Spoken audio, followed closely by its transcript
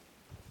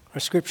Our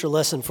scripture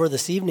lesson for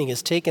this evening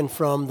is taken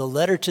from the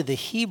letter to the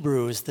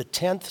Hebrews, the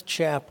 10th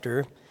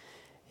chapter,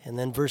 and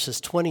then verses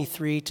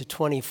 23 to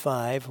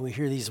 25. We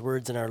hear these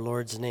words in our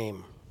Lord's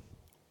name.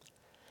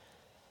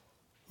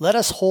 Let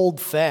us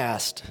hold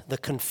fast the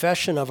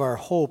confession of our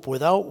hope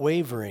without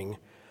wavering,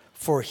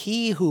 for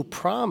he who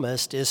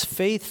promised is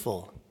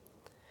faithful.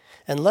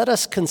 And let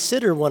us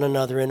consider one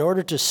another in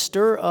order to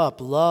stir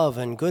up love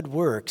and good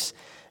works,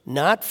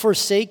 not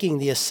forsaking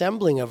the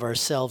assembling of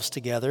ourselves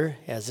together,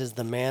 as is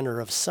the manner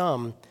of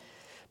some,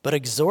 but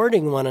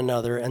exhorting one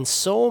another, and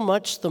so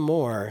much the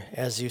more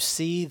as you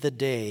see the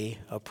day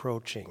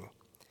approaching.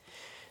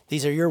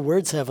 These are your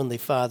words, Heavenly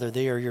Father.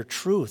 They are your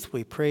truth.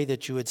 We pray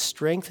that you would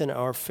strengthen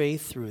our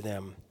faith through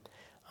them.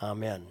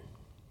 Amen.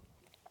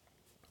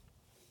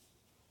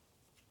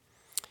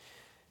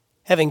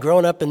 Having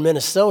grown up in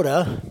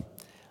Minnesota,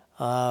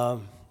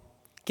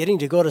 getting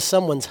to go to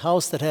someone's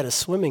house that had a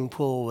swimming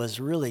pool was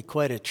really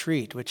quite a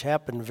treat, which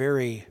happened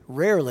very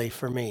rarely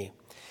for me.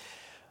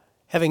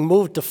 Having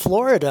moved to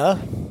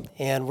Florida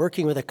and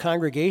working with a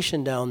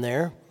congregation down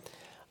there,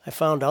 I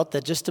found out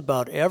that just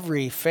about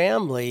every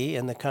family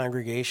in the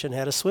congregation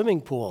had a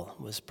swimming pool.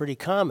 It was pretty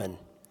common.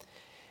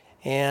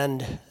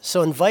 And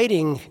so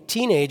inviting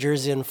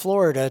teenagers in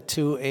Florida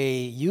to a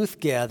youth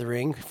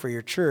gathering for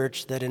your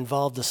church that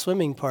involved a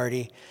swimming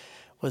party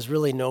was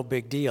really no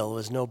big deal. It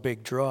was no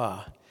big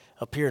draw.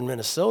 Up here in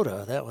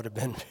Minnesota, that would have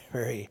been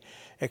very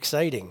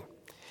exciting.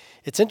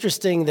 It's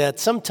interesting that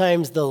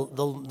sometimes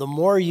the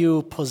more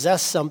you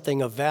possess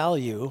something of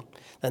value,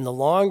 and the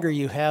longer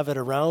you have it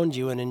around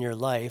you and in your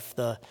life,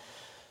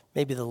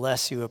 maybe the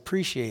less you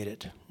appreciate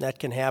it. That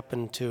can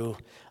happen to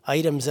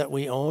items that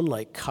we own,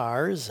 like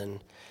cars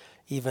and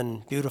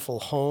even beautiful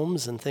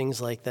homes and things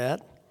like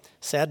that.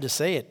 Sad to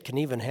say, it can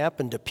even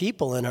happen to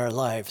people in our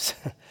lives.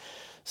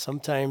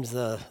 Sometimes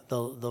the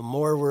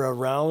more we're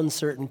around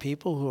certain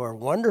people who are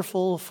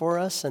wonderful for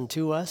us and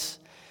to us,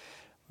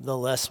 the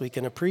less we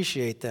can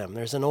appreciate them.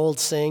 There's an old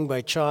saying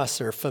by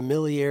Chaucer,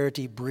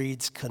 familiarity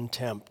breeds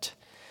contempt.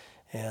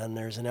 And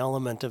there's an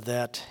element of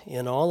that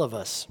in all of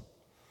us.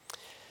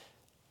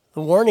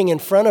 The warning in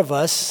front of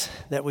us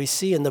that we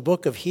see in the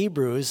book of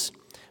Hebrews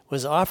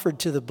was offered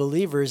to the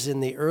believers in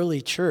the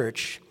early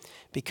church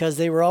because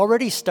they were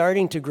already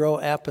starting to grow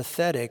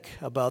apathetic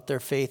about their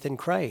faith in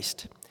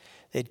Christ.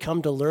 They'd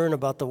come to learn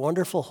about the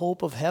wonderful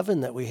hope of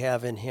heaven that we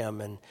have in him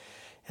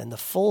and the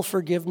full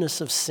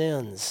forgiveness of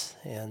sins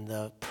and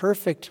the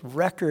perfect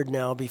record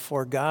now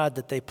before God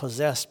that they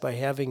possessed by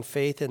having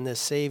faith in this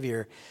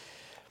Savior.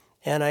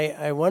 And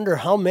I wonder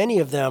how many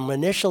of them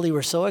initially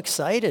were so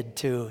excited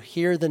to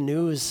hear the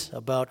news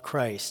about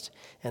Christ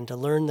and to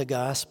learn the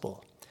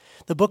gospel.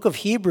 The book of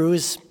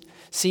Hebrews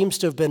seems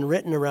to have been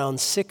written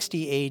around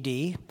 60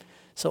 A.D.,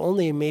 so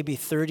only maybe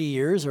 30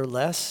 years or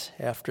less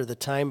after the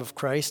time of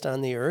Christ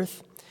on the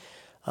earth.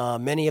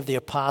 Many of the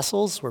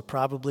apostles were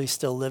probably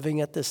still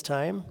living at this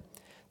time.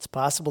 It's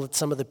possible that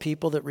some of the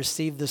people that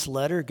received this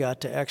letter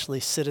got to actually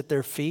sit at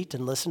their feet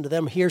and listen to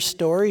them, hear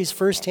stories,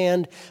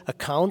 firsthand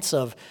accounts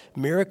of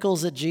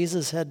miracles that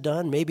Jesus had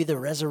done, maybe the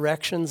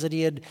resurrections that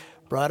he had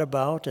brought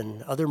about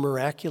and other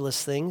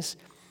miraculous things.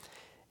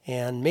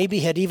 And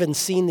maybe had even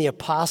seen the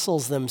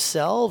apostles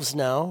themselves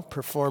now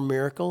perform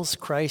miracles.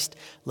 Christ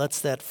lets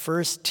that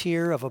first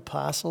tier of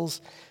apostles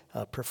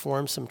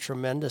perform some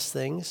tremendous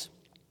things.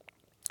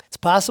 It's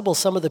possible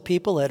some of the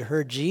people had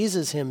heard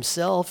Jesus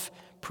himself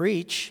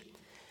preach.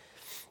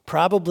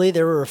 Probably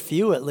there were a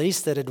few at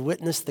least that had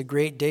witnessed the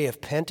great day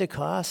of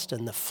Pentecost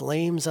and the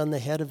flames on the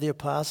head of the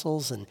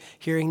apostles and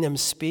hearing them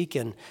speak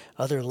in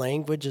other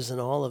languages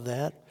and all of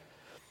that.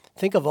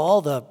 Think of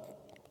all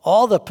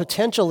the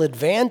potential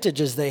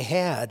advantages they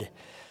had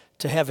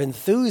to have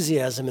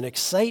enthusiasm and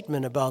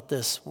excitement about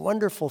this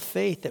wonderful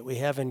faith that we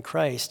have in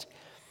Christ.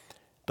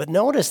 But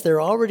notice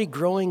they're already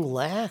growing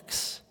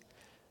lax.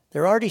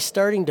 They're already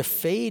starting to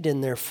fade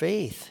in their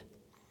faith.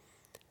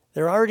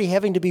 They're already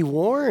having to be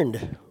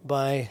warned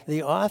by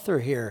the author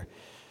here.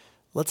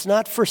 Let's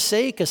not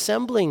forsake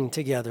assembling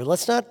together.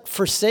 Let's not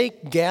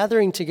forsake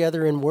gathering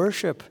together in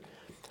worship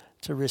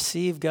to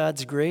receive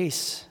God's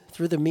grace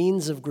through the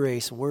means of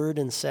grace, word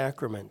and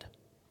sacrament.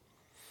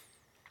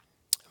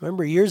 I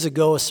remember years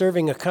ago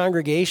serving a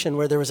congregation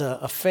where there was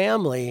a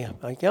family,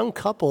 a young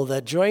couple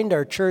that joined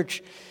our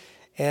church,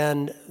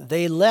 and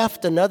they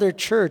left another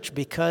church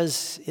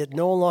because it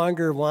no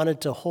longer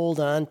wanted to hold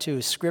on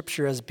to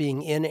Scripture as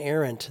being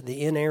inerrant,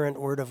 the inerrant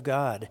Word of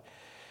God.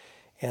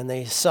 And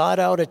they sought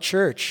out a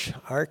church,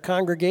 our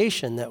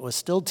congregation, that was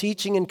still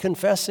teaching and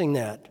confessing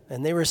that.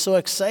 And they were so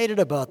excited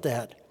about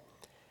that.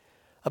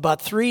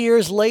 About 3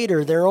 years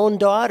later, their own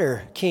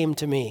daughter came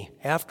to me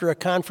after a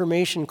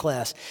confirmation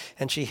class,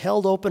 and she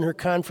held open her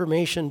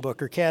confirmation book,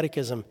 her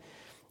catechism,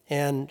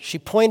 and she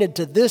pointed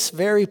to this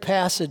very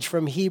passage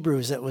from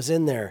Hebrews that was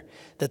in there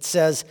that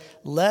says,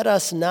 "Let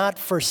us not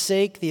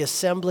forsake the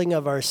assembling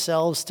of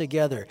ourselves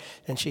together."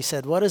 And she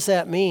said, "What does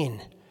that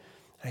mean?"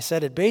 I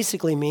said, "It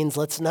basically means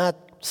let's not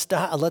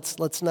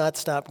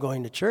stop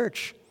going to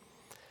church.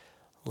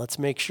 Let's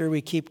make sure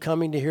we keep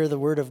coming to hear the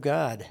Word of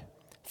God.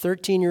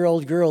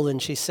 13-year-old girl,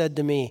 and she said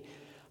to me,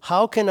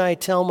 "How can I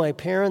tell my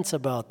parents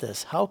about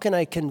this? How can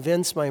I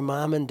convince my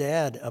mom and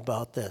dad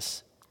about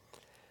this?"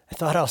 I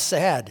thought, how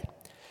sad.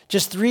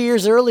 Just 3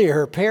 years earlier,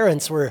 her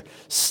parents were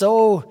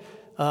so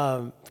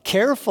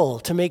careful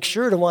to make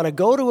sure to want to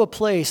go to a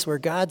place where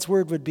God's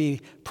word would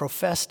be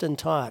professed and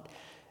taught.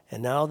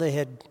 And now they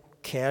had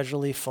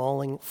casually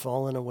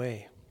fallen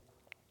away.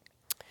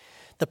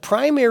 The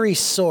primary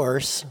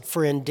source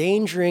for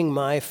endangering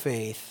my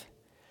faith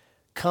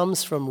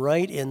comes from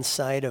right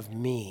inside of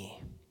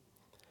me.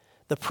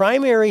 The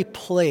primary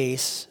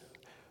place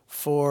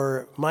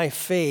for my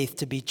faith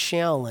to be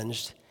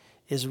challenged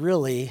is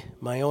really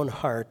my own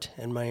heart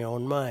and my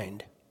own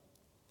mind.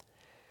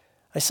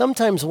 I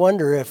sometimes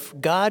wonder if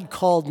God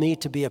called me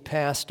to be a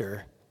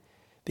pastor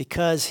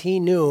because he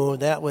knew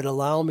that would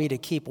allow me to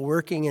keep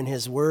working in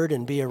his word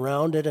and be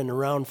around it and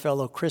around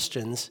fellow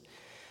Christians,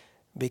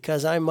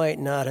 because I might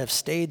not have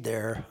stayed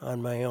there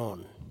on my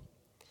own.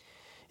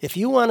 If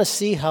you want to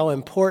see how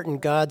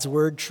important God's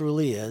word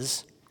truly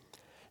is,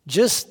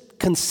 just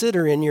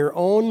consider in your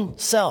own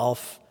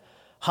self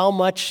how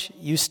much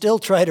you still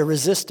try to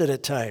resist it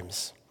at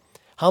times,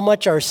 how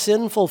much our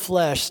sinful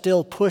flesh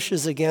still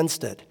pushes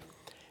against it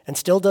and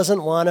still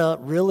doesn't want to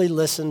really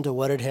listen to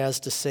what it has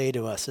to say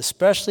to us,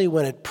 especially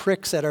when it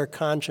pricks at our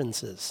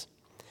consciences.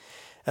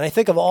 And I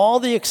think of all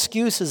the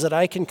excuses that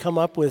I can come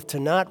up with to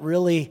not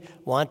really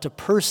want to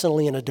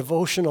personally, in a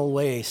devotional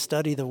way,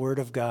 study the Word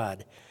of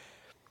God.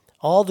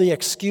 All the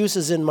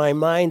excuses in my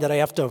mind that I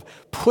have to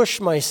push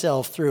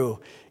myself through,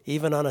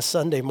 even on a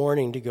Sunday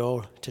morning, to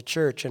go to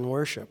church and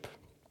worship.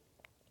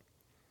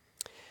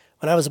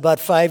 When I was about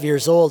 5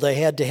 years old, I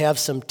had to have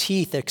some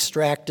teeth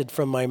extracted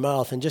from my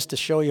mouth. And just to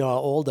show you how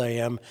old I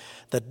am,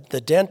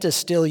 the dentist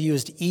still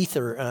used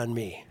ether on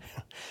me.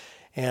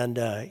 And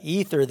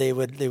ether, they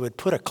would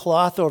put a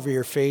cloth over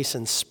your face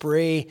and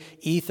spray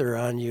ether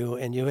on you,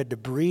 and you had to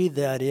breathe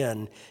that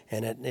in,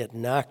 and it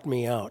knocked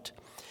me out.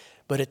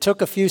 But it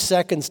took a few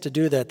seconds to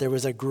do that. There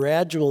was a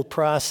gradual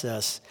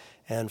process,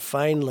 and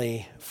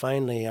finally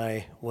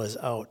I was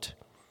out.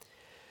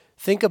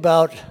 Think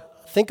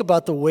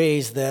about the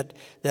ways that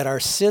our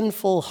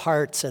sinful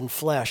hearts and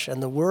flesh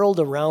and the world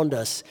around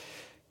us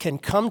can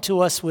come to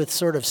us with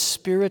sort of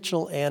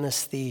spiritual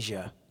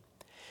anesthesia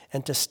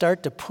and to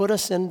start to put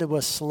us into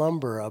a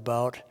slumber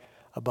about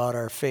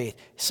our faith.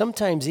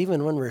 Sometimes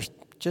even when we're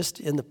just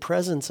in the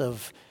presence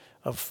of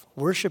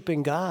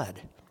worshiping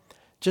God,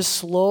 just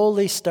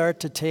slowly start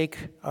to take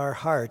our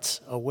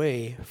hearts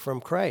away from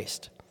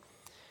Christ.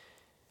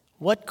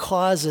 What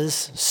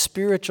causes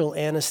spiritual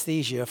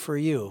anesthesia for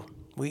you?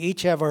 We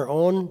each have our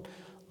own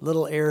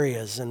little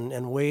areas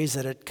and ways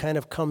that it kind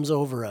of comes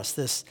over us,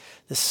 this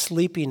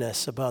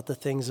sleepiness about the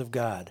things of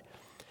God.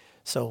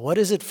 So what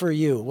is it for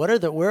you?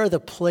 Where are the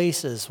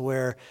places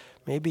where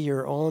maybe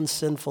your own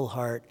sinful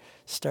heart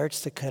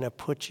starts to kind of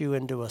put you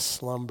into a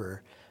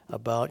slumber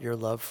about your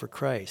love for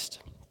Christ?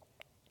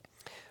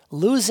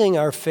 Losing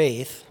our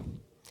faith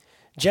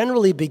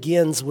generally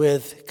begins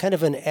with kind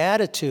of an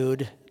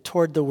attitude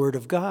toward the Word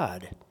of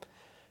God,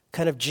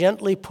 kind of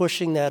gently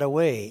pushing that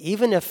away,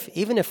 even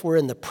if we're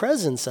in the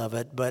presence of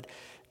it, but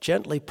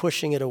gently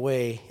pushing it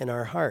away in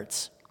our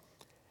hearts.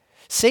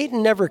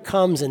 Satan never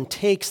comes and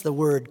takes the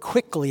Word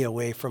quickly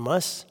away from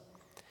us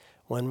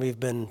when we've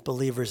been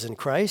believers in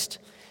Christ.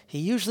 He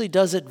usually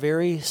does it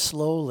very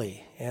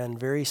slowly and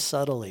very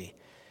subtly,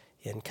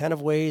 in kind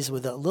of ways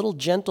with a little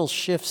gentle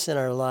shifts in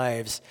our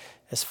lives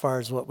as far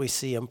as what we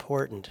see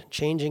important,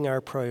 changing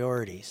our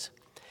priorities.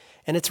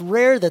 And it's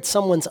rare that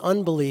someone's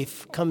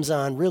unbelief comes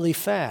on really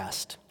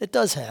fast. It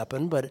does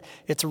happen, but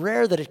it's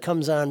rare that it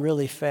comes on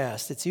really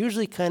fast. It's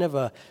usually kind of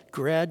a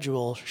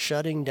gradual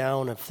shutting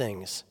down of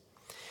things.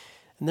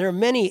 And there are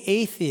many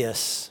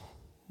atheists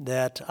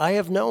that I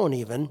have known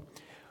even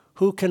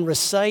who can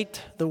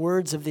recite the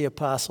words of the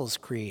Apostles'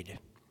 Creed,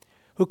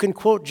 who can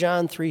quote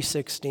John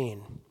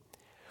 3:16,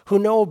 who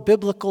know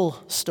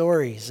biblical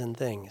stories and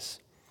things.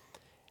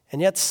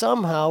 And yet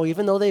somehow,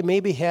 even though they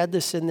maybe had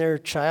this in their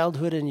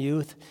childhood and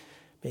youth,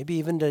 maybe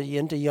even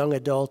into young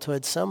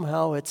adulthood,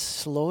 somehow it's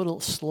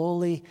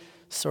slowly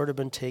sort of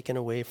been taken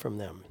away from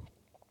them.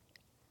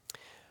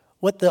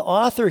 What the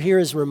author here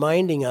is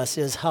reminding us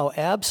is how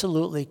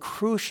absolutely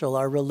crucial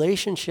our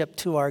relationship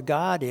to our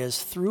God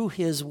is through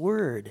His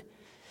Word.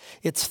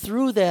 It's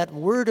through that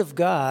Word of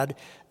God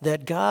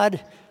that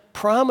God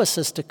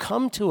promises to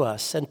come to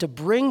us and to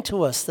bring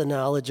to us the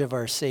knowledge of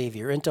our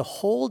Savior and to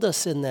hold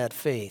us in that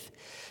faith,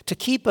 to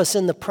keep us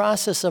in the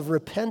process of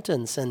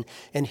repentance and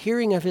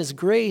hearing of His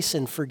grace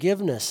and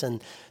forgiveness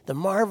and the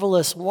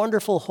marvelous,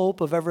 wonderful hope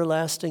of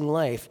everlasting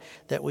life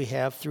that we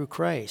have through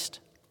Christ.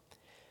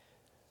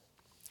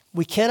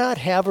 We cannot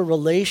have a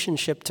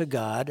relationship to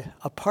God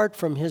apart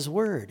from His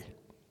Word.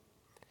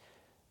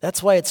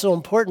 That's why it's so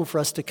important for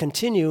us to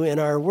continue in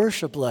our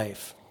worship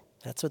life.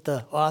 That's what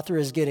the author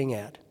is getting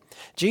at.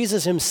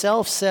 Jesus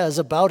Himself says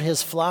about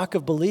His flock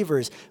of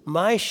believers,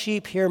 "My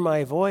sheep hear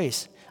my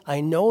voice.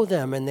 I know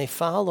them and they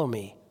follow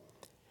me."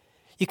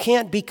 You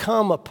can't be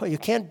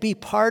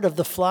part of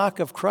the flock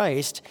of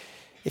Christ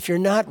if you're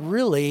not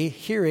really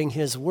hearing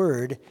his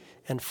word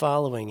and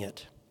following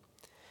it.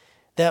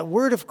 That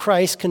word of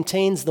Christ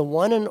contains the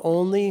one and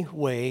only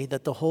way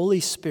that the Holy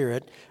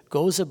Spirit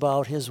goes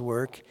about his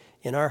work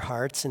in our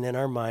hearts and in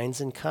our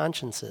minds and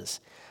consciences.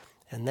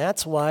 And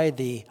that's why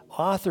the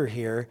author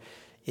here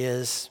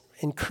is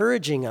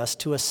encouraging us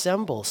to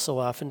assemble so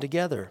often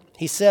together.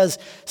 He says,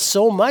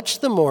 so much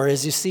the more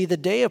as you see the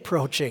day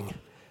approaching.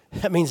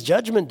 That means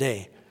Judgment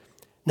Day.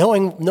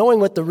 Knowing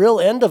what the real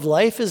end of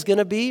life is going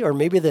to be, or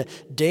maybe the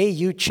day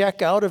you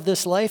check out of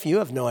this life, you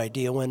have no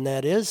idea when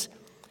that is.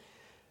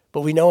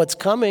 But we know it's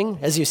coming.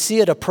 As you see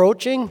it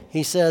approaching,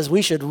 he says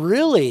we should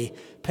really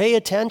pay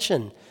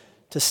attention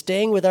to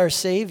staying with our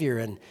Savior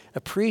and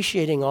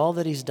appreciating all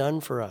that he's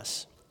done for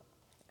us.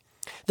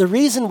 The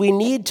reason we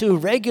need to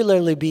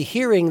regularly be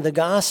hearing the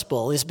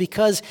gospel is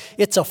because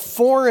it's a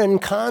foreign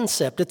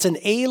concept. It's an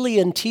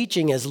alien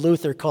teaching, as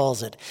Luther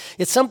calls it.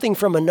 It's something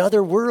from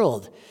another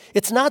world.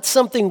 It's not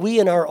something we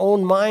in our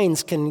own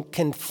minds can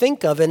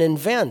think of and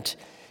invent.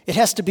 It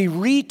has to be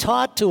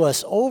retaught to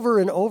us over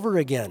and over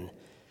again.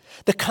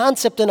 The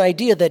concept and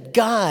idea that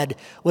God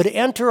would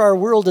enter our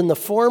world in the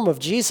form of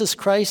Jesus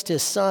Christ,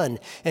 his Son,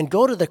 and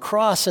go to the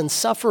cross and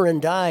suffer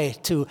and die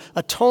to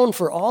atone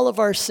for all of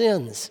our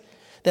sins.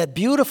 That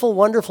beautiful,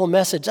 wonderful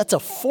message, that's a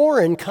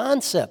foreign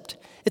concept.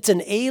 It's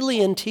an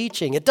alien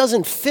teaching. It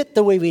doesn't fit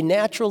the way we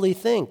naturally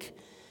think.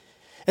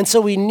 And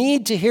so we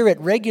need to hear it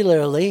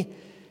regularly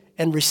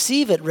and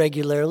receive it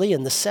regularly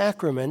in the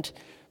sacrament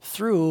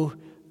through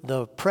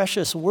the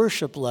precious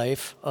worship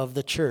life of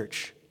the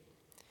church.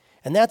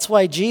 And that's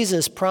why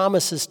Jesus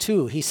promises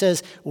too. He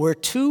says, where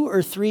 2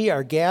 or 3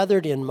 are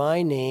gathered in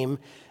my name,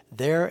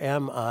 there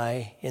am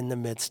I in the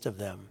midst of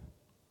them.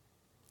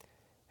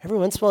 Every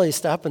once in a while you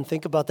stop and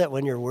think about that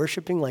when you're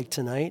worshiping like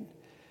tonight,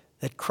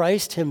 that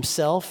Christ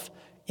himself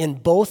in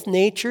both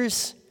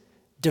natures,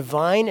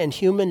 divine and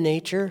human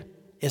nature,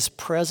 is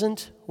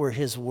present where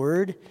his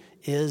word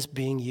is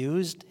being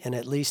used and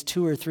at least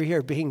 2 or 3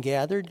 are being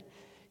gathered.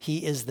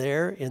 He is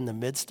there in the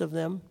midst of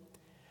them.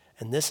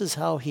 And this is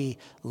how he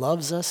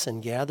loves us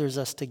and gathers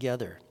us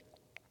together.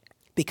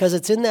 Because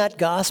it's in that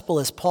gospel,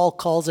 as Paul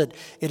calls it,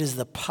 it is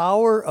the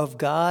power of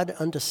God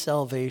unto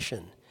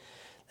salvation.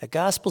 The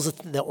gospel is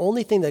the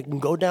only thing that can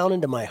go down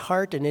into my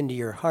heart and into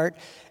your heart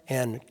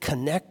and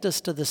connect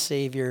us to the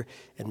Savior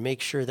and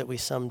make sure that we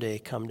someday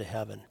come to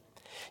heaven.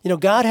 You know,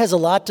 God has a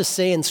lot to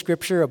say in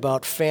Scripture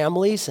about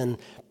families and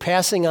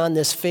passing on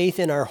this faith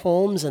in our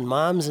homes and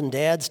moms and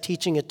dads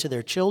teaching it to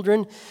their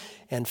children.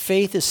 And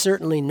faith is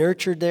certainly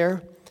nurtured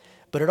there.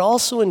 But it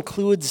also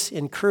includes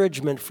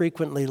encouragement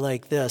frequently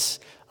like this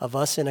of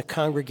us in a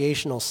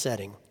congregational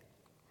setting.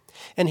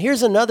 And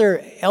here's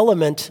another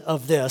element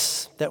of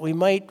this that we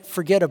might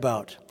forget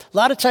about. A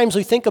lot of times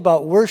we think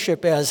about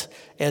worship as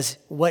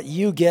what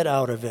you get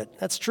out of it.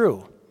 That's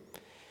true.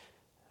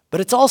 But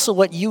it's also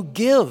what you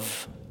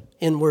give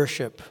in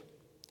worship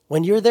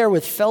when you're there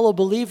with fellow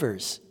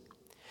believers.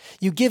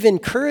 You give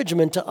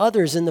encouragement to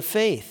others in the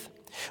faith.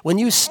 When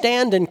you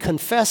stand and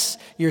confess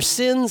your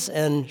sins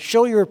and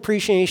show your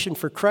appreciation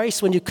for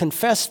Christ, when you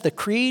confess the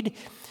creed,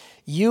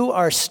 you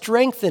are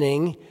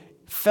strengthening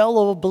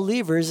fellow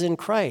believers in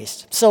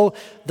Christ. So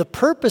the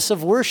purpose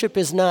of worship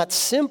is not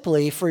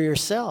simply for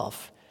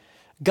yourself.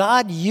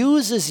 God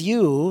uses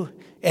you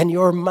and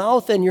your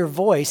mouth and your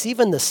voice,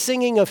 even the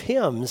singing of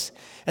hymns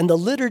and the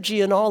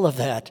liturgy and all of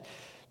that,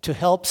 to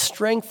help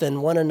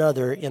strengthen one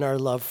another in our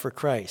love for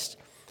Christ.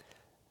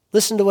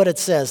 Listen to what it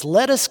says.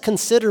 Let us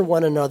consider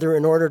one another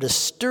in order to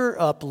stir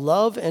up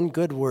love and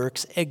good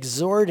works,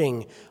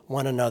 exhorting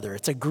one another.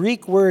 It's a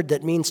Greek word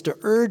that means to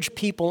urge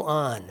people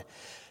on,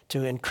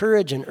 to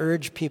encourage and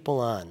urge people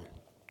on.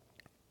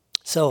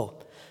 So,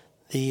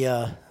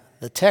 the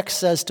text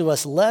says to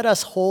us, let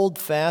us hold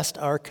fast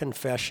our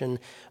confession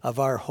of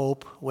our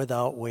hope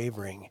without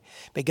wavering.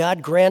 May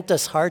God grant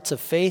us hearts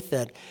of faith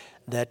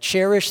that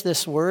cherish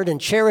this word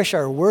and cherish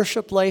our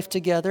worship life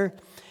together,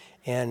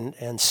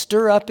 and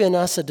stir up in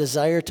us a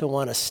desire to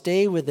want to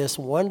stay with this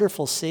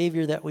wonderful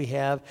Savior that we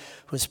have,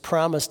 who's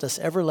promised us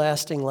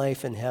everlasting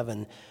life in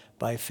heaven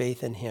by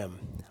faith in him.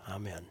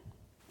 Amen.